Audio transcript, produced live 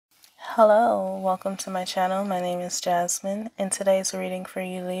Hello, welcome to my channel. My name is Jasmine. In today's reading for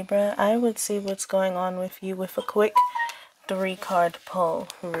you, Libra, I would see what's going on with you with a quick 3-card pull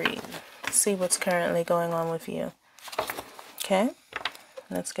read. See what's currently going on with you. Okay,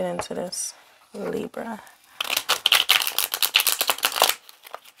 let's get into this, Libra.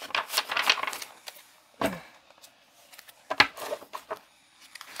 Okay.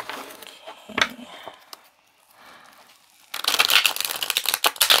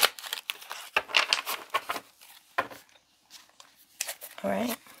 All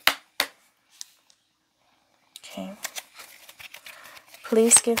right. Okay.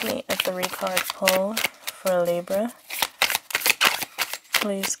 Please give me a 3-card pull for Libra.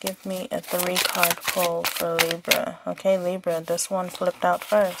 Please give me a 3-card pull for Libra. Okay, Libra, this one flipped out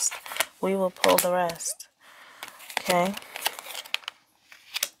first. We will pull the rest. Okay.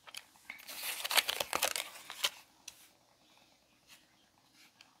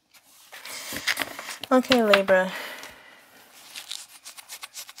 Okay, Libra.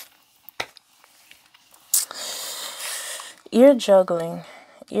 You're juggling.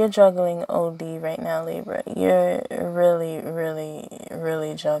 You're juggling OD right now, Libra. You're really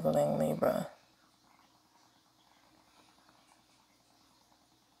juggling, Libra.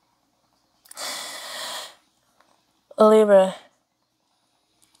 Libra,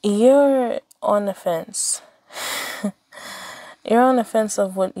 you're on the fence. You're on the fence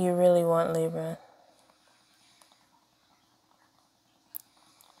of what you really want, Libra.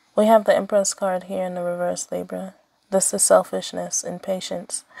 We have the Empress card here in the reverse, Libra. This is selfishness,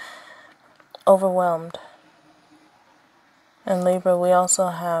 impatience, overwhelmed. And Libra, we also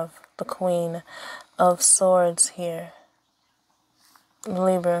have the Queen of Swords here.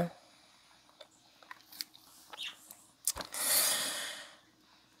 Libra.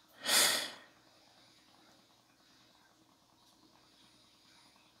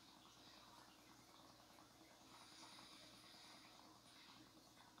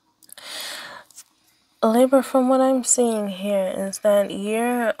 Libra, from what I'm seeing here is that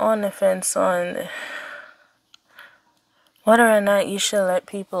you're on the fence on whether or not you should let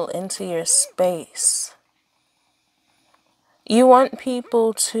people into your space. You want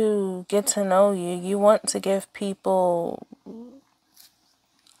people to get to know you. You want to give people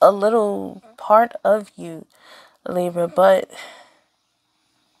a little part of you, Libra. But,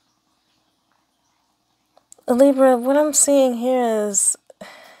 Libra, what I'm seeing here is...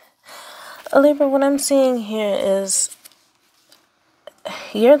 Libra, what I'm seeing here is...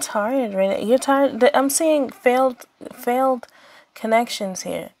 You're tired right now. You're tired. I'm seeing failed connections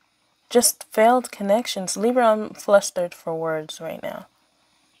here. Just failed connections. Libra, I'm flustered for words right now.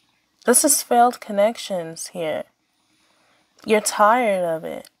 This is failed connections here. You're tired of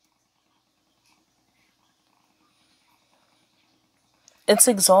it. It's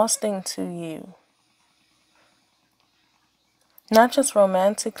exhausting to you. Not just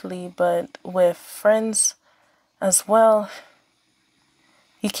romantically, but with friends as well.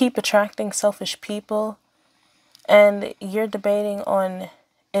 You keep attracting selfish people, and you're debating on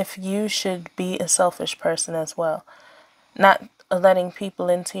if you should be a selfish person as well. Not letting people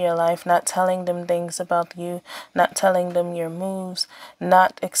into your life, not telling them things about you, not telling them your moves,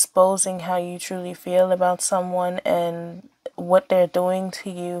 not exposing how you truly feel about someone and what they're doing to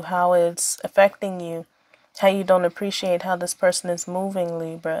you, how it's affecting you, how you don't appreciate how this person is moving,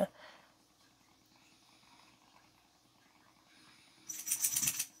 Libra.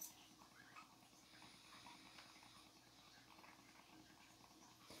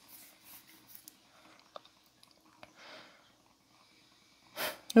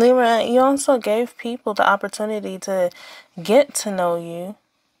 Libra, you also gave people the opportunity to get to know you,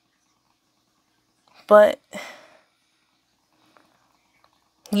 but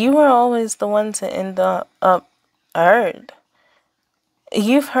you were always the one to end up heard.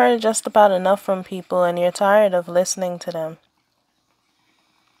 You've heard just about enough from people, and you're tired of listening to them.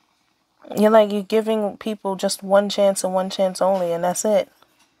 You're giving people just one chance and one chance only, and that's it.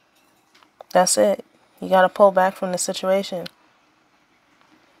 That's it. You gotta pull back from the situation.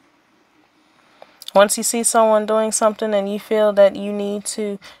 Once you see someone doing something and you feel that you need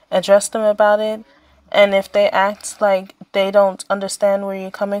to address them about it, and if they act like they don't understand where you're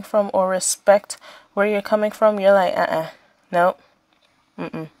coming from or respect where you're coming from, you're like, nope,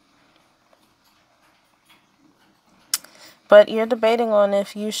 But you're debating on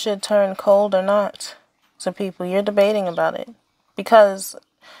if you should turn cold or not to people. You're debating about it because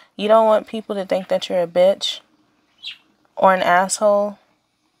you don't want people to think that you're a bitch or an asshole.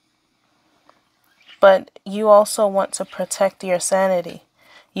 But you also want to protect your sanity.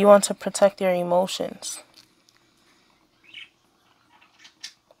 You want to protect your emotions.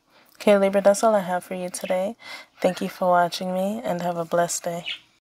 Okay, Libra, that's all I have for you today. Thank you for watching me and have a blessed day.